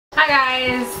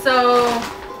guys, so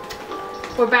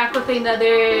we're back with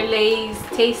another Lay's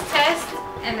taste test,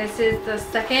 and this is the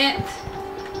second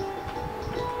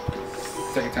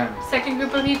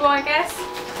group of people, I guess.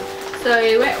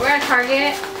 So we're at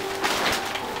Target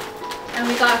and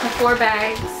we got the 4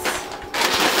 bags.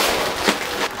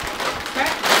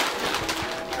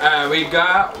 We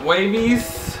got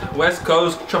Wavy's West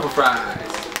Coast truffle fries.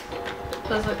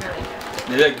 Those look really good.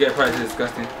 They look good, probably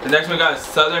disgusting. The next one we got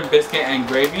Southern biscuit and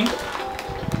gravy.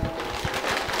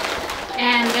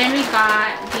 And then we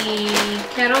got the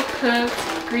kettle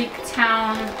cooked Greek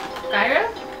Town gyro.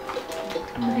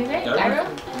 Gyro?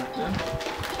 Yeah.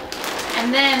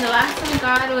 And then the last one we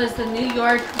got was the New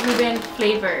York Reuben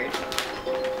flavored.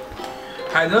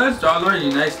 I know it's all over the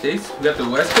United States. We got the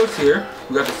West Coast here,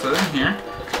 we got the Southern here,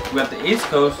 we got the East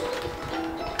Coast,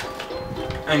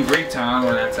 and Greek Town,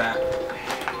 where that's at.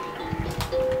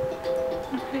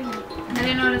 I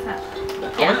didn't notice that.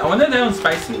 Yeah. I wonder if that one's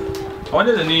spicy. I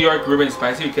wonder if the New York Reuben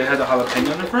spicy because it has a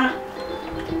jalapeno in the front.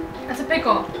 That's a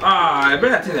pickle. Ah, I bet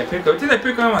that tastes like pickle. It tastes like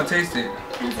pickle, I want to taste it.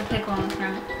 There's a pickle in the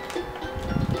front.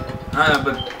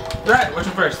 But that, which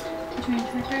one first? Which one you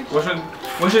try first?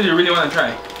 Which one do you really want to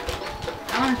try?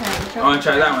 I want to try it. I want to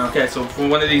try that one. Okay, so from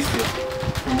one of these two.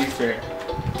 From these two here.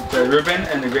 The Reuben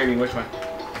and the gravy, which one?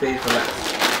 Save for last.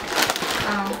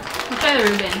 We'll try the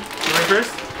Reuben. Reuben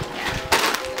first?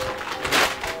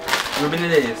 Reuben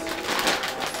it is.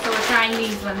 So we're trying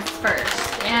these ones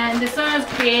first. And this one was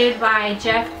created by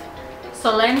Jeff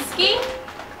Solensky.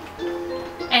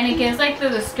 And it gives like the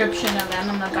description of them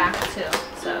on the back too.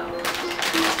 So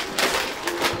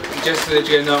just so that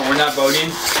you guys know, we're not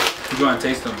voting. We want to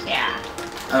taste them. Yeah.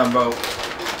 I don't vote.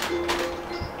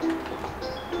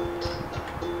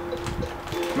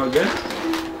 Smell good?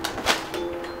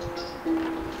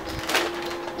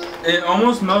 It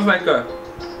almost smells like a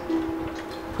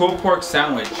pulled pork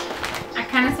sandwich. I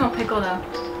kind of smell pickle though.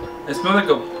 It smells like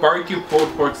a barbecue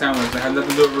pulled pork sandwich that has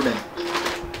nothing to do with Reuben.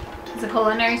 It's a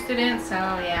culinary student, so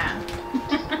yeah.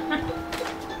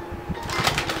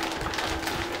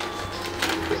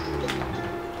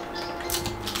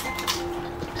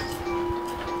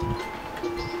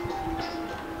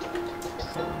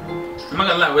 I'm not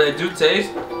gonna lie, what I do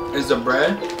taste is the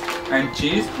bread and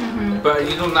cheese, but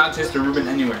you do not taste the Reuben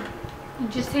anywhere. You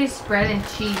just taste bread and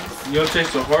cheese. You don't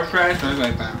taste the horseradish or anything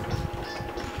like that.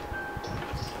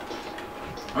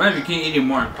 I wonder if you keep eating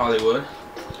more, I probably would.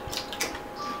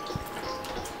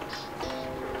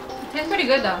 It tastes pretty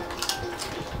good though.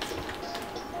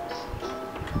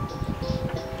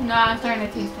 No, I'm starting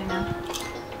to taste it now.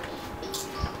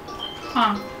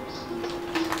 Huh.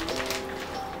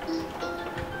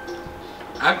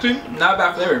 Actually, not a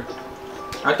bad flavor.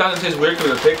 I thought it tastes weird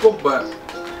because of the pickle, but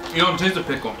you don't taste the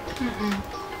pickle.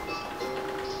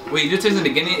 What you do taste in the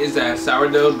beginning is that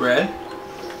sourdough bread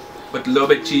with a little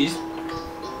bit of cheese.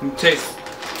 You taste,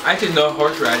 I taste no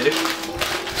horseradish,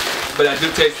 but I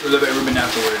do taste a little bit of Reuben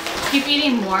afterwards. Keep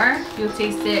eating more, you'll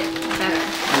taste it better.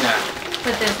 Yeah.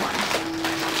 With this one.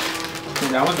 Okay,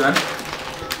 that one's done.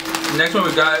 The next one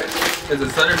we got is the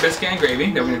Southern biscuit and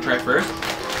gravy that we're gonna try first.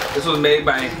 This was made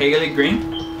by Haley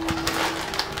Green.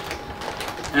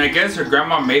 And I guess her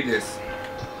grandma made this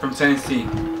from Tennessee,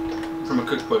 from a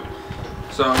cookbook.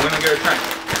 So I'm gonna give it a try.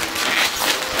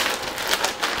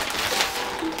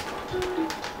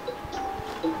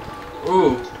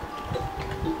 Ooh.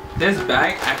 This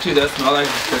bag actually does smell like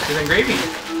biscuits and gravy.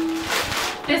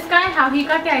 This guy, how he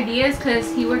got the idea is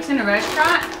because he works in a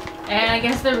restaurant. And I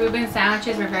guess the Reuben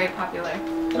sandwiches were very popular.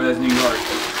 But it's New York.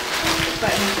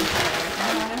 But he's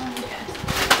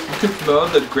You can smell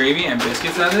the gravy and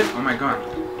biscuits out of it. Oh my god.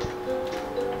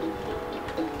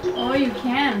 Oh, you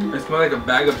can. It smells like a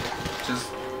bag of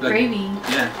just like, gravy.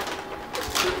 Yeah.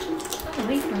 Oh,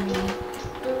 wait for me.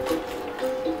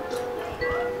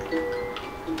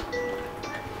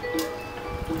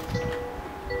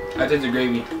 I taste the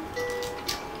gravy.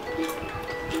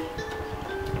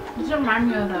 This reminds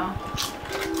me of though.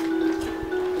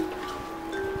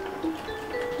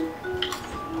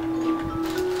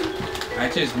 I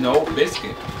taste no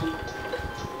biscuit.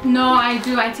 No, I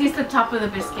do. I taste the top of the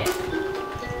biscuit.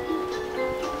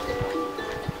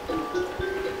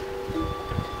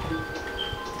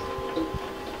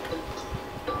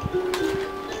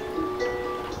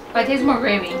 But I taste more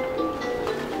gravy.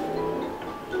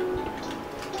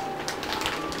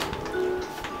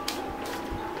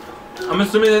 I'm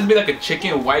assuming this would be like a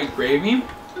chicken white gravy.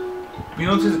 You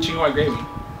don't taste the chicken white gravy.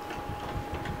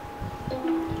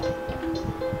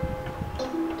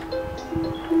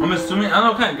 I'm assuming, I don't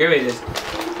know what kind of gravy it is.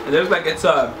 It looks like it's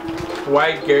a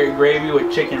white gravy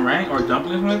with chicken, right? Or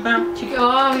dumplings like that? Chicken,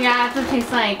 oh yeah, that's what it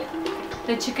tastes like.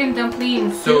 The chicken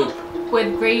dumpling soup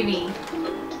with gravy.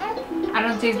 I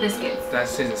don't taste biscuits. That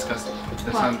tastes disgusting.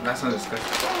 That sounds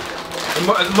disgusting.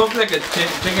 It's more like a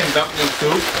chicken dumpling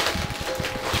soup.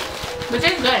 Which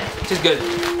is good. Which is good.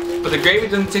 But the gravy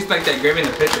doesn't taste like that gravy in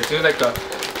the picture. It tastes like a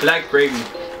black gravy.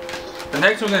 The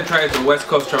next one we're gonna try is the West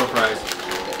Coast truffle fries.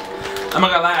 I'm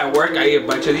not gonna lie, at work I eat a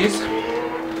bunch of these.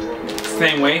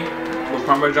 Same way, with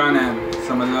Parmesan and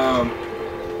some of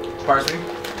the parsley.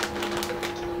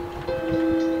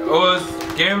 It was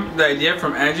given the idea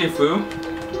from Angie Fu,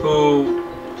 who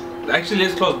actually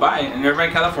lives close by in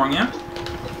Irvine, California.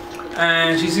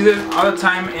 And she sees it all the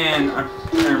time in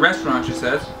a restaurant, she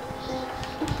says.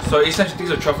 So each time she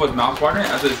thinks of truffle is mouthwatering,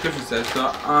 as the description says.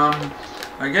 So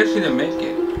I guess she didn't make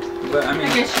it. But I mean,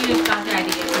 I guess she just got the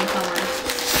idea from somewhere.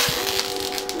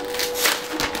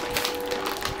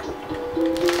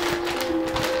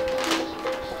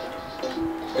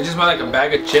 It just smells like a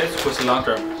bag of chips with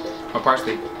cilantro or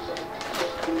parsley. I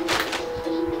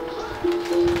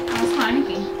don't smell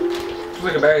anything. It's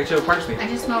like a bag of chips with parsley. I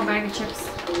just smell a bag of chips.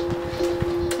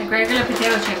 Like regular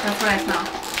potato chips, that's what I smell.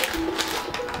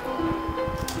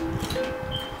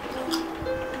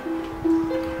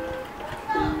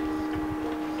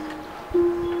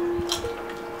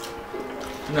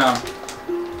 No.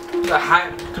 The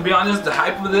hype, to be honest, the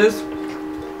hype of this,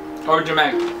 or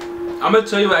dramatic. I'm gonna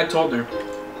tell you what I told her.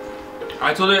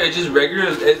 I told her it's just regular,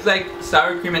 it's like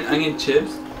sour cream and onion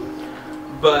chips,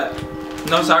 but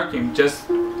no sour cream, just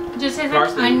tastes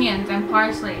like onions and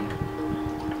parsley.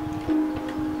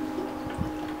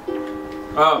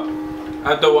 Oh,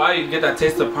 after a while you get that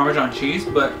taste of Parmesan cheese,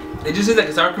 but it just tastes like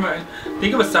a sour cream.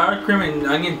 Think of a sour cream and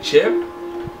onion chip,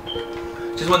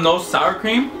 just with no sour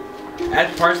cream.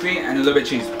 Add parsley and a little bit of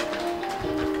cheese.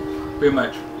 Pretty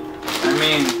much. I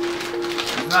mean,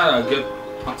 it's not a good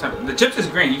concept. The chips is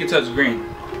green. You can tell it's green.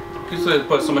 You can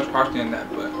put so much parsley in that,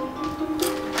 but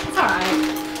it's alright.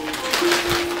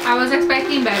 I was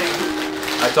expecting better.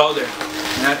 I told her.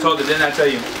 And I told her, didn't I tell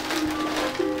you?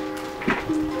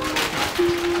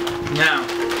 Now,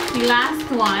 the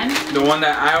last one. The one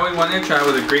that I always wanted to try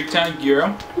was a Greek Town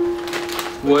gyro,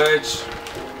 which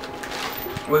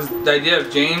was the idea of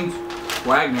James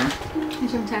Wagner.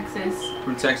 He's from Texas.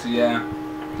 From Texas, yeah.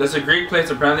 There's a Greek place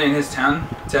apparently in his town,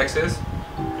 Texas.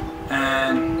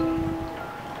 And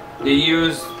they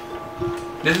use,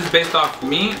 this is based off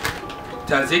meat,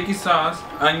 tzatziki sauce,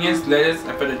 onions, lettuce,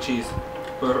 and feta cheese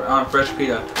for fresh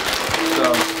pita.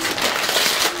 So,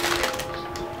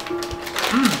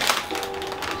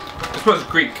 it smells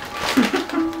Greek.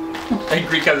 And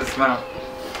Greek has a smell.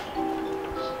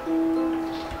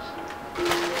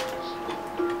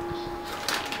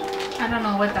 I don't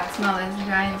know what that smell is, you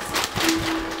guys.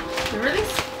 They're really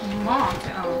small.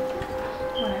 Oh,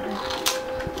 whatever.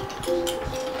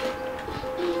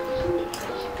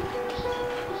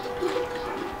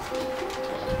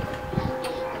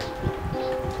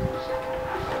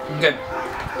 Okay.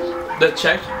 The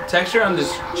texture on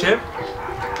this chip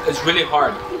is really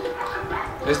hard.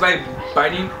 It's like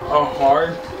biting a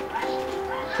hard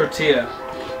tortilla.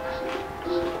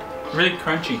 Really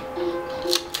crunchy.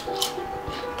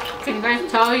 Can you guys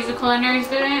tell he's a culinary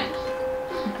student?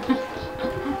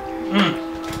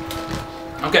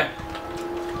 Okay.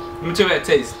 Let me tell you what it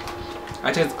tastes.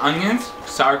 I taste onions,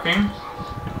 sour cream,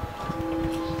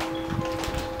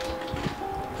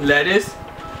 lettuce,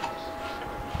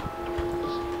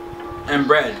 and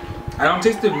bread. I don't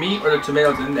taste the meat or the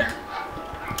tomatoes in there.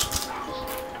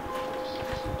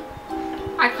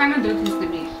 I kind of do taste the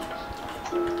meat.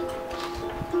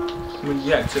 I mean,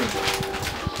 yeah, too.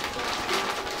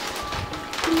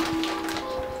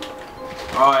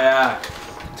 Oh yeah,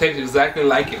 it tastes exactly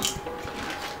like it.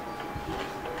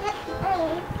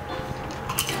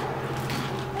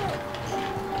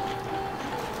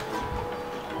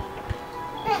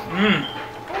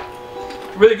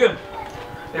 Really good.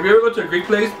 If you ever go to a Greek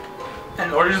place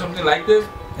and order something like this,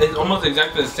 it's almost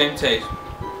exactly the same taste.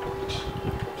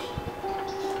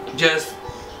 Just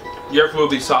your food will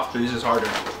be softer, this is harder.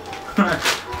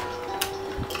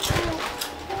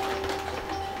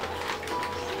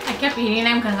 I kept eating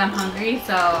them because I'm hungry,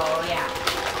 so yeah.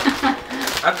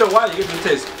 After a while, you get the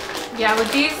taste. Yeah,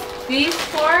 with these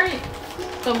four,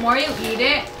 the more you eat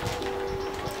it,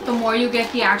 the more you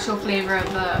get the actual flavor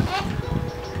of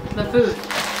the food.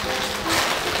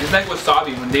 It's like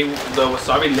wasabi. When the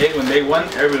wasabi lady, when they won,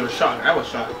 everybody was shocked. I was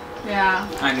shocked. Yeah.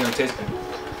 I didn't taste it.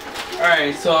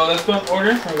 Alright, so let's go in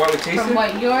order from what we tasted. From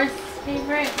what yours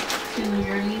favorite to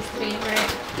your least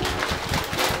favorite.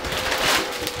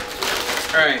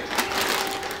 Alright.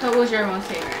 What was your most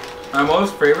favorite? My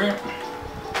most favorite.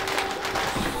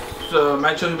 So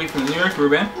my choice would be from New York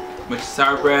Reuben, which is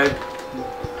sour bread,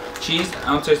 cheese.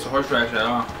 I don't taste the horseradish at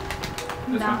all.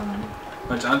 This one,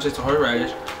 which I don't taste the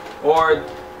horseradish, or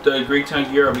the Greek tongue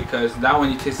gyro, because that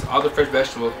one you taste all the fresh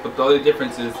vegetables, but the only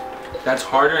difference is that's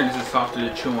harder and this is softer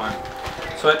to chew on.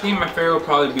 So I think my favorite will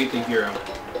probably be the gyro.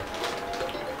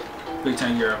 Greek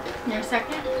tongue gyro. Your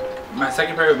second? My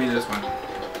second favorite would be this one,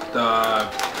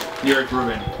 the New York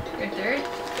Reuben. Your third?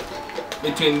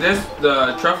 Between this,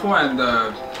 the truffle, and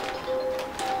the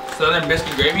Southern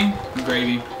biscuit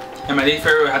gravy. And my least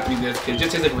favorite would have to be this. It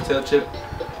just tastes like a potato chip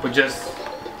with just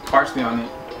parsley on it.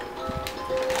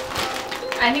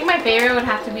 I think my favorite would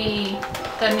have to be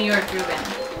the New York Reuben.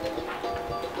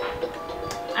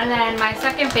 And then my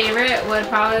second favorite would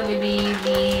probably be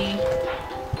the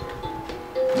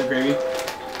gravy.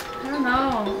 I don't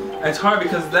know. It's hard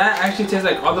because that actually tastes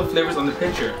like all the flavors on the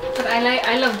picture. But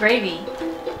I love gravy.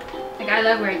 Like, I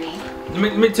love gravy.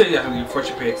 Let me tell you something before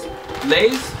she picks.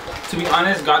 Lay's, to be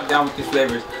honest, got down with these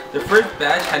flavors. The first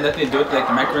batch had nothing to do with like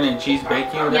the macaroni and cheese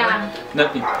baking or whatever. Yeah.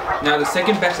 Nothing. Now the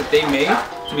second batch that they made,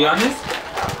 to be honest,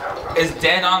 is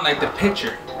dead on like the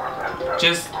picture.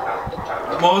 Just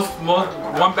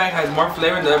one bag has more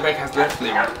flavor and the other bag has less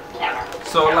flavor.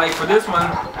 So like for this one,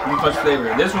 much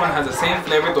flavor. This one has the same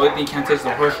flavor. The only thing you can't taste is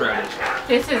the horseradish.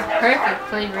 This is perfect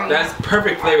flavor. That's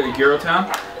perfect flavor, the Gyro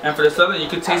Town. And for the Southern, you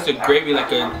could taste the gravy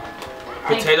like a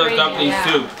potato dumpling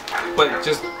soup, but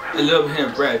just a little hint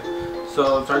of bread.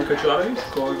 So sorry to cut you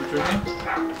off. Go over what you're saying.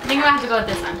 I think we'll have to go with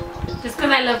this one. Just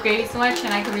because I love gravy so much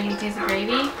and I could really taste the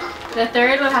gravy. The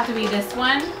third would have to be this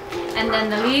one. And then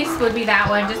the least would be that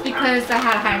one, just because I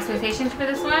had high expectations for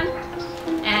this one.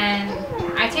 And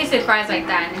I tasted fries like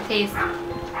that and it tastes...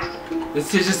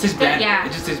 It just tastes bland. Yeah.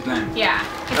 It just tastes bland. Yeah.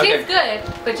 It tastes good,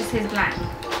 but just tastes bland.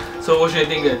 So what should I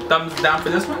think? Thumbs down for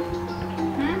this one?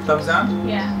 Hmm? Thumbs down?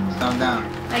 Yeah. Thumbs down.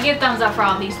 I give thumbs up for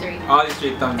all these three. All these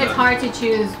three thumbs up. It's hard to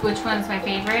choose which one's my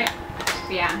favorite.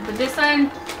 But yeah, but this one,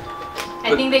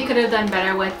 I think they could have done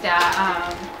better with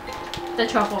the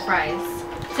truffle fries.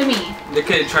 To me. They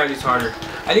could have tried this harder.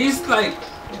 At least like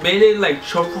made it like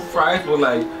truffle fries with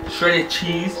like shredded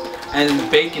cheese and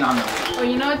bacon on them. Oh,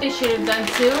 you know what they should have done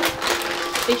too?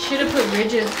 They should have put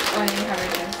ridges. Oh, they didn't have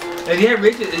ridges. And yeah,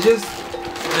 ridges. It's just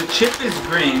the chip is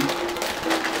green.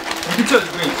 You can tell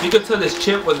it's green. You can tell this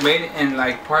chip was made in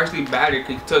like parsley batter. You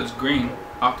can tell it's green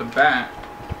off the bat.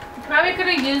 You probably could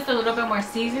have used a little bit more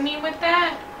seasoning with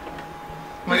that.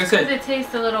 Like I said, because it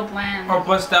tastes a little bland. or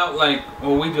bust out like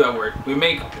what we do at work. We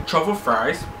make truffle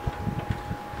fries,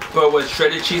 but with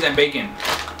shredded cheese and bacon.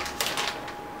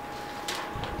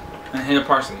 And a hint of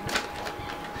parsley.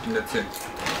 And that's it.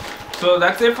 So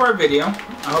that's it for our video.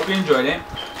 I hope you enjoyed it.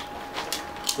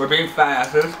 We're being fat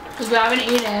asses. Because we haven't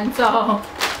eaten, so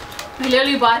we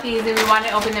literally bought these and we wanted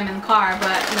to open them in the car,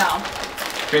 but no.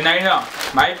 Okay, now you know.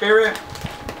 My favorite,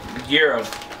 Gyro.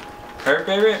 Her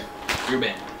favorite,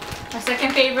 Reuben. My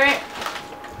second favorite,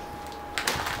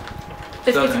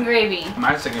 biscuits and gravy.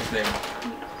 My second flavor.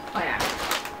 Oh yeah.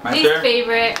 My Least third,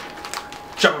 favorite.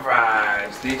 truffle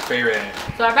fries. Least favorite.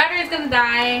 So our battery's gonna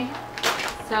die.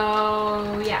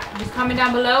 So yeah, just comment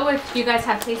down below if you guys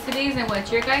have tasted these and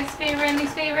what's your guys' favorite and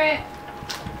least favorite.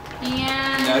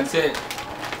 And that's it.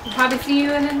 We'll probably see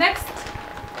you in the next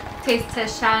taste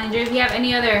test challenge. Or if you have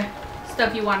any other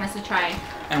stuff you want us to try.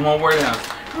 And one word else.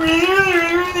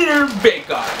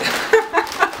 Bacon.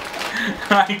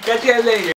 Alright, catch you guys later.